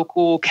your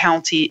local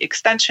county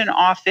extension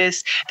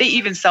office. They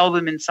even sell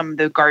them in some of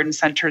the garden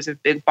centers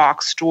of big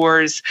box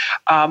stores,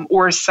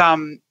 or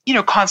some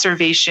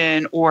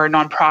conservation or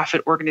nonprofit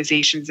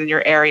organizations in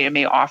your area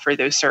may offer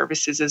those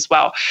services as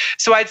well.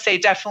 So I'd say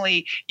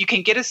definitely you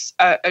can get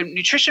a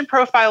nutrition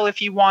profile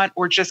if you want,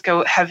 or just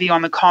go heavy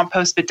on the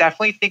compost, but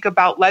definitely think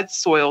about lead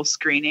soil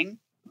screening.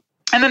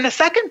 And then the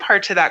second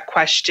part to that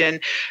question,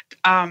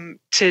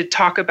 to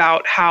talk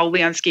about how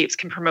landscapes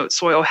can promote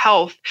soil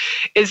health,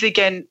 is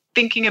again,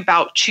 thinking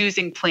about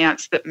choosing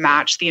plants that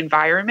match the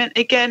environment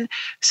again.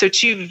 So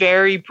two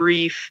very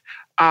brief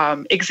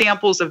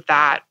examples of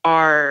that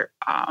are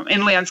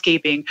in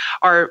landscaping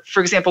are,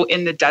 for example,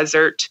 in the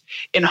desert,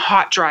 in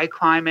hot, dry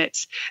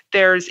climates,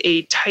 there's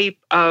a type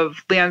of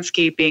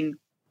landscaping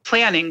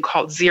planning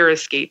called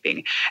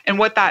xeriscaping. And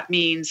what that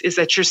means is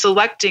that you're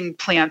selecting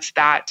plants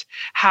that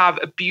have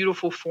a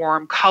beautiful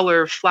form,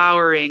 color,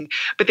 flowering,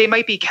 but they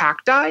might be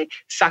cacti,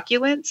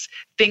 succulents,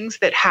 things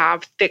that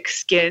have thick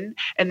skin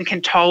and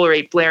can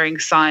tolerate blaring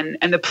sun.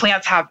 And the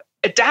plants have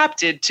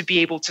adapted to be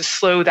able to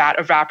slow that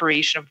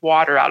evaporation of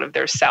water out of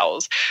their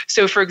cells.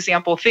 So for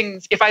example,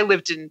 if I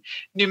lived in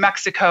New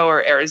Mexico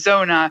or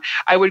Arizona,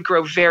 I would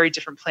grow very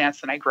different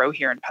plants than I grow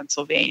here in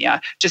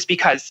Pennsylvania, just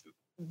because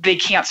they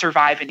can't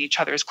survive in each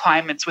other's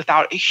climates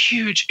without a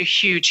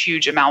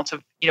huge amount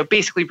of,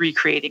 basically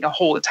recreating a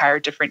whole entire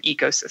different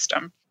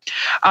ecosystem.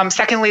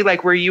 Secondly,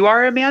 like where you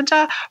are,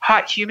 Amanda,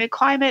 hot, humid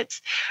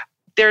climates,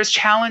 there's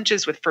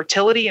challenges with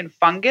fertility and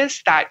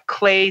fungus. That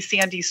clay,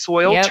 sandy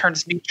soil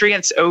turns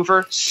nutrients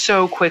over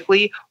so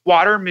quickly.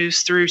 Water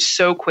moves through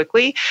so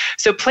quickly.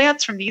 So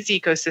plants from these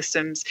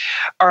ecosystems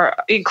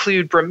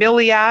include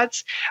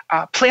bromeliads,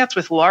 plants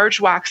with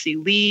large waxy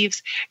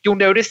leaves. You'll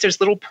notice there's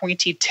little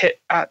pointy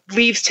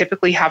leaves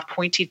typically have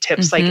pointy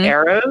tips like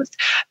arrows.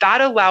 That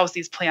allows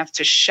these plants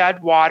to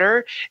shed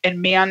water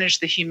and manage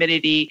the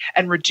humidity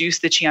and reduce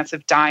the chance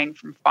of dying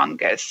from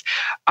fungus.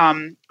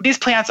 These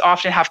plants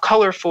often have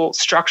colorful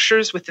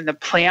structures within the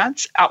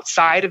plants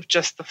outside of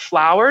just the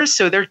flowers.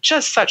 So they're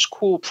just such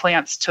cool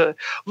plants to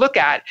look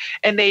at.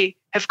 And they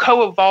have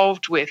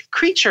co-evolved with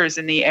creatures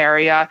in the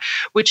area,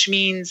 which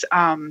means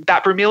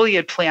that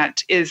bromeliad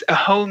plant is a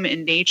home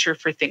in nature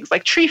for things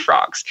like tree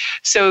frogs.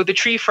 So the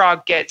tree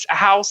frog gets a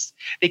house,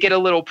 they get a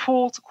little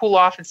pool to cool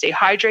off and stay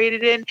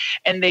hydrated in,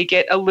 and they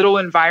get a little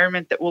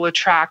environment that will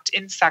attract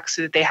insects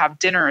so that they have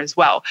dinner as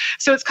well.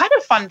 So it's kind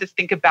of fun to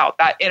think about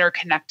that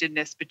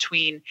interconnectedness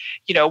between,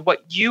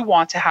 what you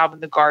want to have in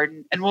the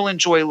garden and will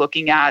enjoy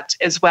looking at,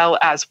 as well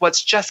as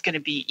what's just going to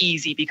be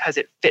easy because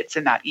it fits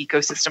in that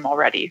ecosystem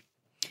already.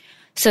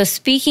 So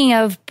speaking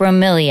of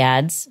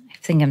bromeliads, I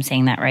think I'm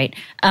saying that right.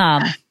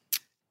 And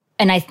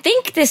I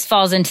think this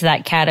falls into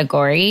that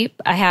category.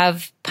 I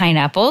have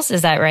pineapples.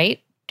 Is that right?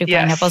 Do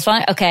pineapples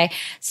fall? Okay.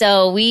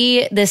 So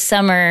we this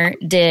summer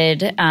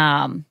did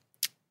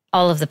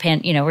all of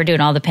the we're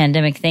doing all the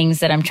pandemic things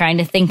that I'm trying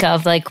to think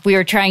of. Like we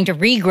were trying to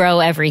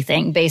regrow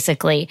everything,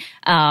 basically.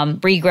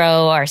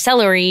 Regrow our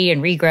celery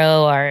and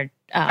regrow our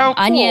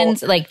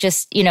onions, like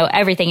just,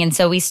 everything. And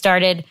so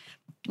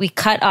we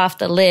cut off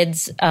the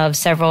lids of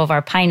several of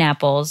our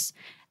pineapples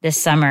this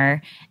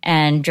summer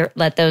and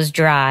let those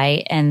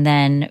dry. And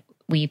then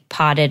we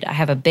potted. I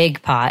have a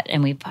big pot,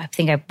 and we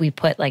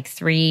put like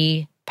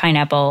 3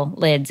 pineapple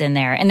lids in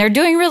there, and they're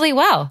doing really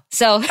well.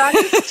 So that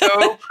is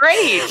so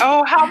great.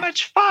 Oh, how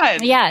much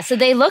fun. Yeah. So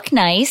they look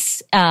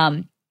nice.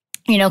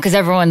 Because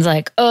everyone's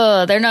like,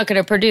 oh, they're not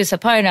going to produce a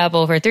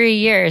pineapple for 3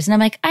 years. And I'm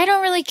like, I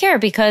don't really care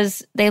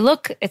because they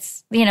look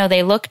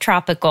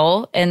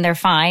tropical and they're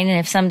fine. And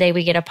if someday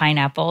we get a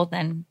pineapple,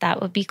 then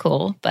that would be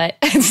cool. But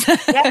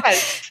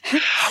yes.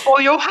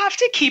 Well, you'll have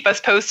to keep us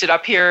posted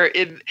up here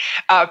in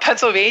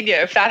Pennsylvania.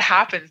 If that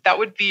happens, that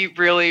would be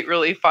really,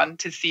 really fun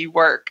to see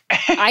work.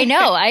 I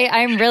know.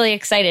 I'm really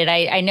excited.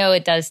 I know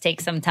it does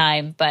take some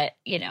time, but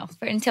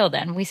until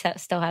then, we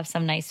still have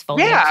some nice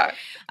foliage. Yeah.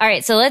 All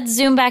right. So let's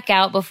zoom back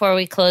out before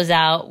we close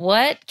out.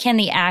 What can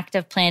the act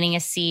of planting a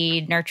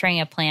seed,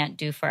 nurturing a plant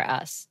do for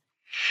us?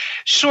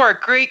 Sure.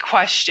 Great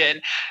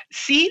question.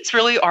 Seeds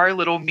really are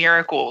little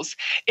miracles.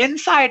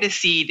 Inside a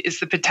seed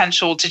is the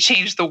potential to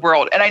change the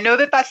world. And I know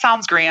that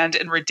sounds grand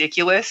and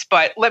ridiculous,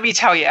 but let me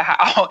tell you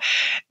how.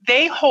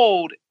 They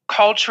hold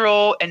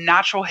cultural and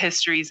natural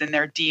histories in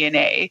their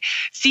DNA.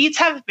 Seeds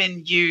have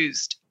been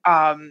used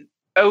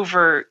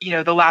over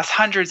the last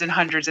hundreds and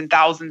hundreds and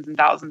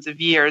thousands of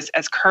years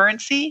as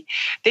currency.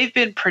 They've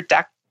been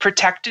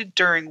protected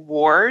during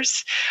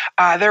wars.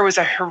 There was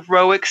a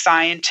heroic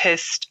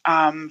scientist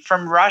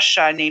from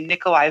Russia named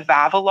Nikolai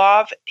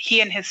Vavilov. He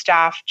and his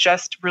staff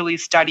just really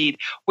studied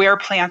where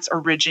plants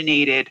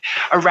originated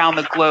around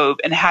the globe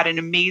and had an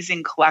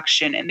amazing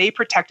collection, and they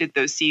protected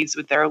those seeds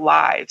with their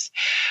lives.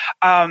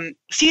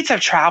 Seeds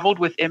have traveled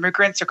with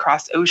immigrants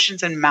across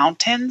oceans and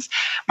mountains.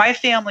 My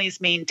family's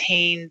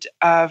maintained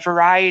a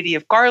variety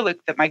of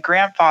garlic that my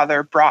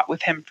grandfather brought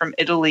with him from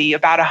Italy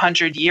about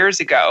 100 years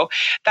ago.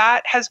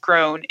 That has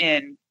grown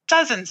in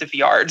dozens of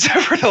yards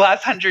over the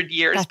last 100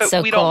 years, That's but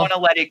so we cool. don't want to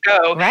let it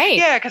go. Right.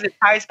 Yeah, because it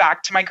ties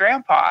back to my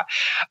grandpa.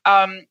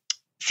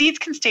 Seeds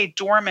can stay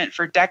dormant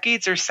for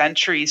decades or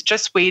centuries,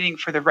 just waiting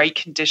for the right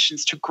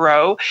conditions to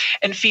grow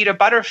and feed a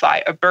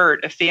butterfly, a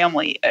bird, a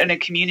family, and a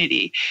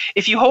community.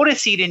 If you hold a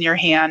seed in your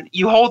hand,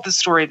 you hold the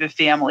story of a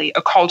family,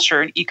 a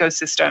culture, an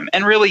ecosystem,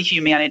 and really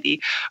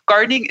humanity.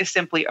 Gardening is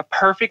simply a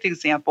perfect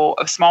example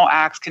of small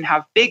acts can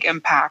have big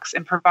impacts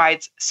and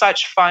provides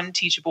such fun,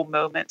 teachable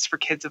moments for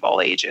kids of all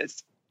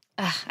ages.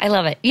 I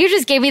love it. You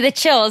just gave me the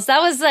chills. That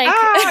was like,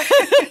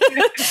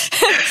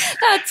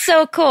 that's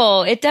so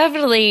cool. It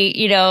definitely,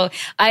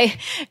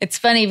 it's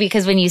funny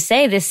because when you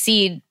say this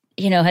seed,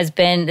 has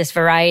been this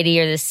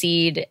variety or the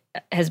seed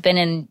has been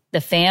in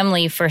the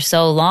family for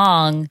so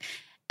long,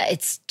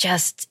 it's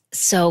just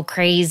so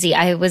crazy.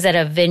 I was at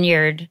a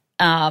vineyard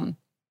a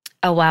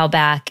while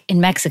back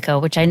in Mexico,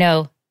 which I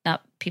know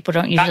people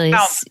don't usually.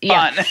 That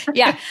sounds fun.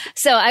 Yeah.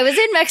 So I was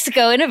in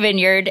Mexico in a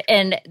vineyard,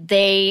 and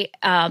they,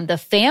 the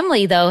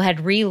family though,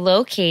 had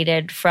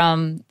relocated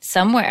from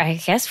somewhere, I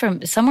guess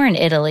from somewhere in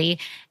Italy,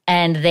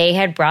 and they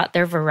had brought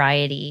their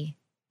variety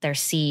their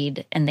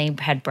seed and they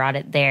had brought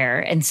it there.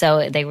 And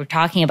so they were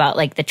talking about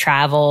like the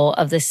travel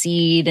of the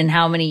seed and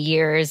how many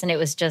years. And it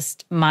was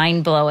just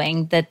mind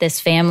blowing that this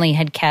family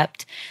had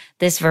kept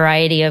this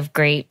variety of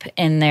grape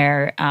in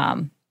their,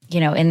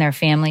 in their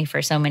family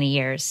for so many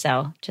years.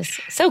 So just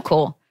so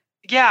cool.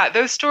 Yeah,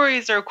 those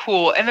stories are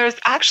cool. And there's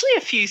actually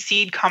a few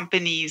seed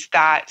companies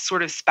that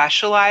sort of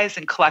specialize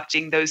in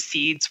collecting those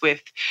seeds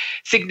with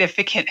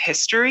significant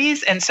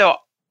histories. And so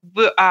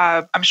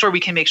I'm sure we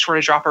can make sure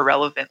to drop a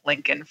relevant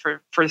link in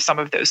for some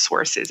of those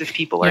sources if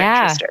people are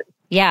interested.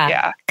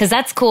 Yeah. Because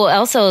that's cool.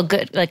 Also a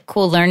good, like,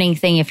 cool learning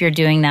thing if you're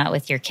doing that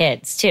with your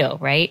kids too,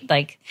 right?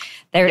 Like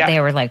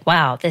they were like,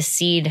 wow, this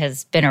seed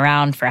has been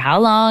around for how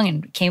long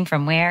and came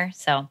from where?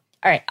 So,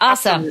 all right.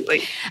 Awesome.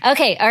 Absolutely.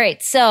 Okay. All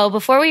right. So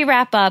before we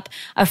wrap up,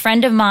 a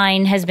friend of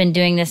mine has been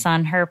doing this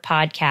on her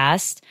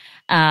podcast.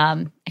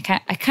 I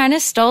kind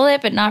of stole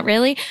it, but not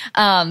really.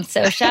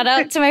 So shout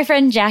out to my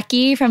friend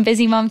Jackie from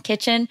Busy Mom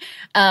Kitchen.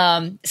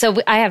 So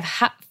I have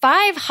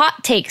 5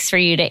 hot takes for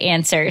you to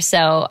answer.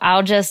 So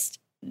I'll just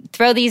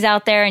throw these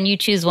out there and you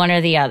choose one or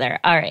the other.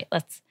 All right,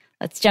 let's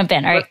jump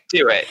in. All right. Let's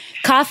do it.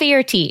 Coffee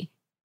or tea?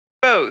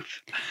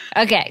 Both.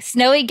 Okay.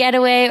 Snowy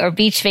getaway or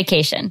beach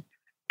vacation?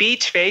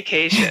 Beach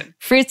vacation.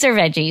 Fruits or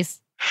veggies?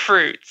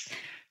 Fruits.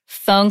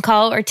 Phone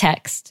call or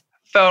text?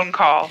 Phone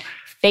call.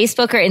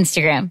 Facebook or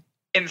Instagram?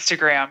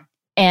 Instagram.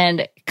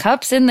 And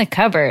cups in the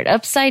cupboard,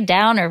 upside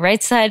down or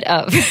right side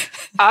up?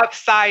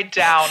 Upside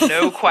down,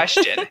 no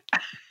question.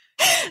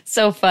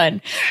 So fun.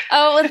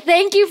 Oh, well,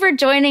 thank you for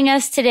joining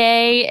us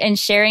today and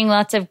sharing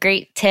lots of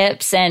great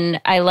tips.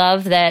 And I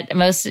love that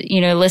most,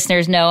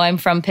 listeners know I'm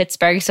from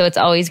Pittsburgh. So it's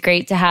always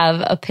great to have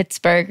a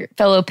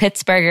fellow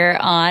Pittsburgher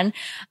on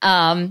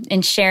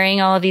and sharing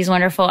all of these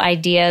wonderful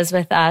ideas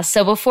with us.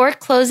 So before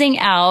closing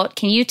out,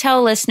 can you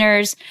tell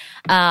listeners,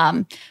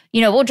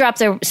 we'll drop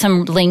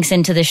some links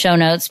into the show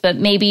notes, but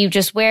maybe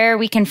just where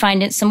we can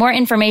find some more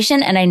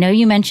information. And I know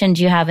you mentioned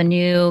you have a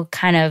new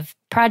kind of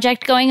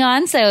project going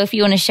on. So if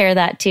you want to share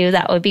that too,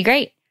 that would be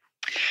great.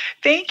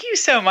 Thank you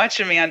so much,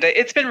 Amanda.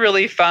 It's been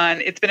really fun.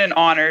 It's been an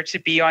honor to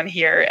be on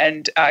here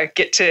and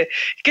get to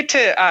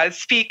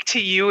speak to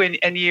you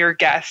and your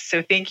guests.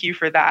 So thank you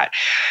for that.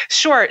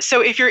 Sure. So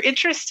if you're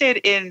interested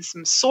in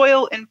some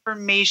soil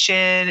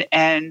information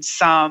and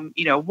some,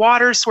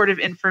 water sort of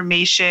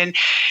information,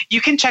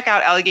 you can check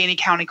out Allegheny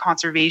County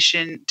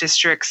Conservation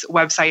District's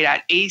website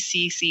at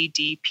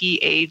accdpa.org.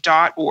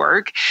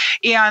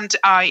 And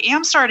I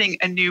am starting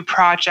a new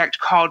project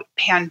called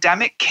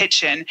Pandemic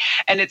Kitchen,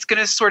 and it's going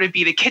to sort of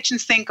be the kitchen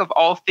sink of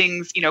all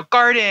things,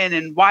 garden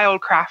and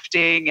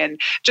wildcrafting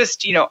and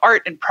just,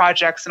 art and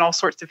projects and all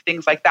sorts of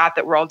things like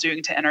that we're all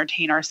doing to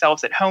entertain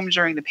ourselves at home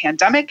during the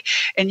pandemic.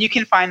 And you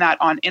can find that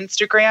on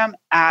Instagram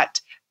at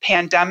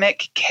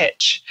Pandemic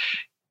Kitch.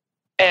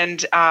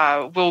 And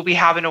we'll be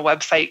having a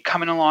website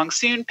coming along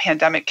soon,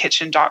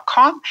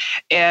 pandemickitchen.com.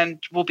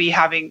 And we'll be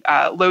having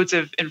loads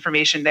of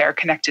information there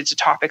connected to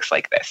topics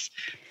like this.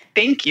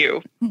 Thank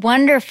you.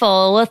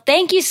 Wonderful. Well,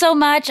 thank you so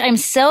much. I'm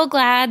so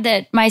glad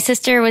that my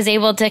sister was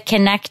able to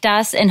connect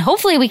us, and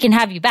hopefully we can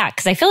have you back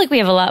because I feel like we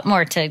have a lot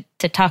more to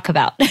talk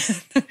about.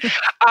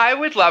 I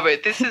would love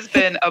it. This has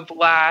been a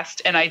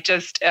blast, and I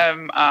just have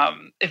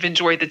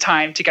enjoyed the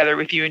time together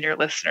with you and your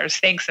listeners.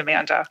 Thanks,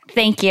 Amanda.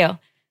 Thank you.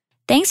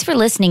 Thanks for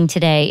listening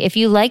today. If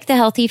you like the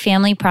Healthy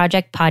Family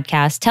Project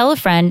podcast, tell a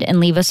friend and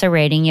leave us a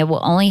rating. It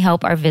will only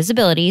help our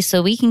visibility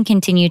so we can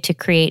continue to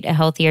create a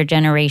healthier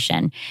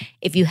generation.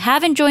 If you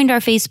haven't joined our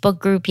Facebook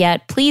group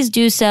yet, please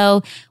do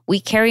so. We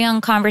carry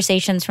on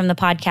conversations from the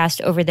podcast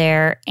over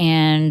there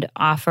and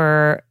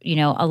offer,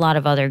 a lot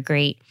of other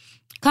great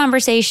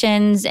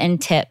conversations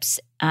and tips.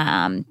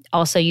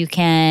 Also, you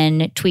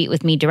can tweet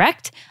with me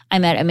direct.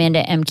 I'm at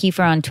Amanda M.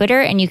 Kiefer on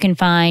Twitter, and you can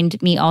find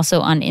me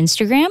also on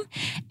Instagram.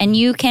 And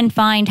you can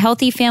find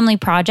Healthy Family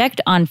Project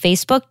on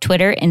Facebook,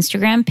 Twitter,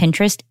 Instagram,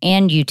 Pinterest,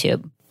 and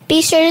YouTube.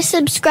 Be sure to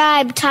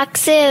subscribe. Talk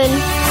soon.